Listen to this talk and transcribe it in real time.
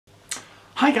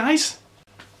Hi guys!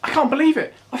 I can't believe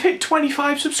it! I've hit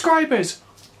 25 subscribers!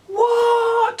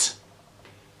 What?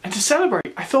 And to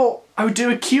celebrate, I thought I would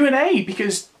do a Q&A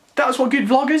because that's what good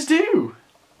vloggers do!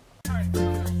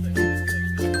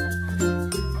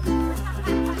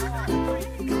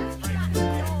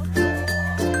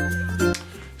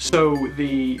 So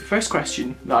the first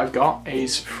question that I've got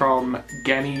is from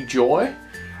Genny Joy.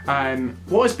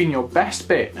 What has been your best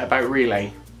bit about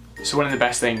relay? So one of the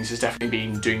best things has definitely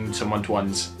been doing some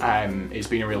one-to-ones. It's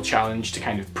been a real challenge to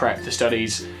kind of prep the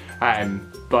studies,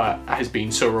 but it has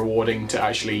been so rewarding to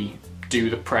actually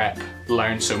do the prep,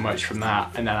 learn so much from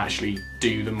that, and then actually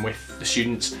do them with the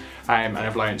students. And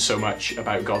I've learned so much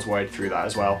about God's Word through that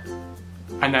as well.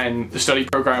 And then the study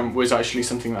program was actually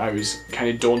something that I was kind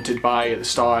of daunted by at the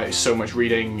start. It's so much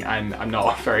reading and I'm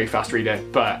not a very fast reader,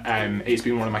 but it's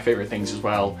been one of my favourite things as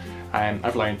well.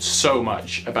 I've learned so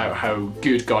much about how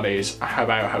good God is,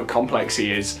 about how complex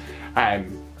He is,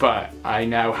 but I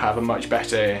now have a much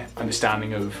better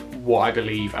understanding of what I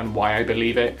believe and why I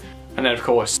believe it. And then of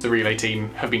course the relay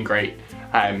team have been great.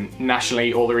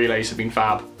 Nationally all the relays have been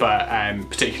fab, but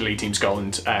particularly Team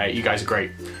Scotland, you guys are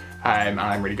great, and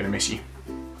I'm really going to miss you.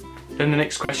 Then the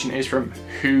next question is from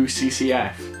Who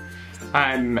CCF.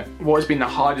 What has been the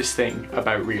hardest thing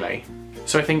about relay?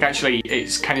 So I think actually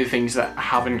it's kind of things that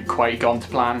haven't quite gone to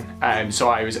plan. So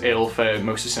I was ill for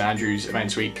most of St Andrews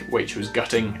Events Week, which was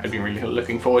gutting. I'd been really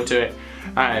looking forward to it.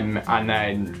 And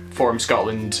then Forum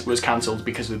Scotland was cancelled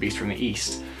because of the Beast from the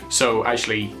East. So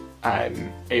actually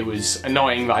it was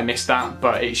annoying that I missed that,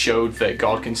 but it showed that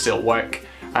God can still work.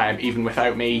 Even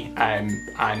without me,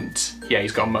 and yeah,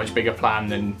 He's got a much bigger plan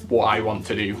than what I want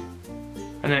to do.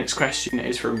 And the next question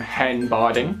is from Hen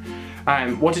Barding.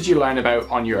 What did you learn about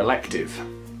on your elective?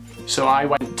 So I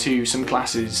went to some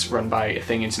classes run by a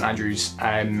thing in St Andrews,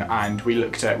 and we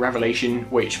looked at Revelation,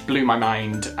 which blew my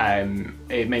mind.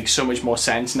 It makes so much more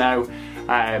sense now,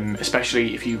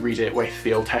 especially if you read it with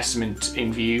the Old Testament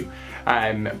in view.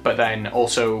 But then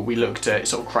also we looked at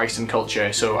sort of Christ and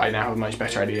culture, so I now have a much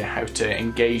better idea how to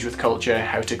engage with culture,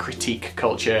 how to critique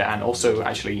culture, and also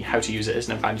actually how to use it as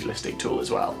an evangelistic tool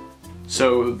as well.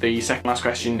 So the second last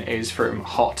question is from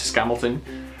Hot Scamilton.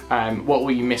 What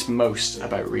will you miss most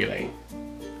about relay?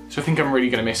 So I think I'm really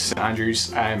going to miss St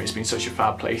Andrews. It's been such a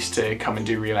fab place to come and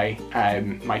do relay.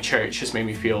 My church has made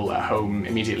me feel at home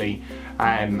immediately,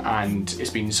 and it's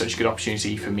been such a good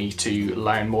opportunity for me to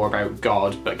learn more about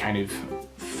God, but kind of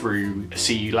through a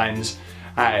CU lens.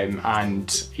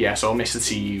 And yeah, so I'll miss the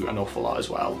CU an awful lot as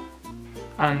well.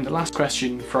 And the last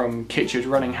question from Kitchard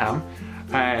Runningham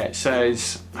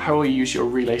says, how will you use your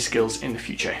relay skills in the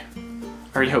future?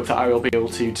 I really hope that I will be able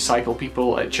to disciple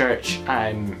people at church,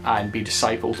 and be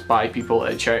discipled by people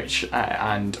at church,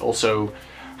 and also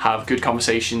have good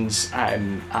conversations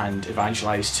and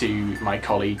evangelise to my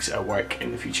colleagues at work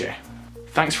in the future.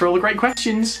 Thanks for all the great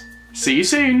questions. See you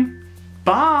soon.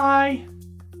 Bye.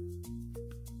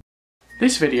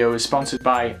 This video is sponsored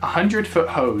by 100 Foot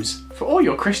Hose for all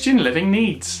your Christian living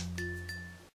needs.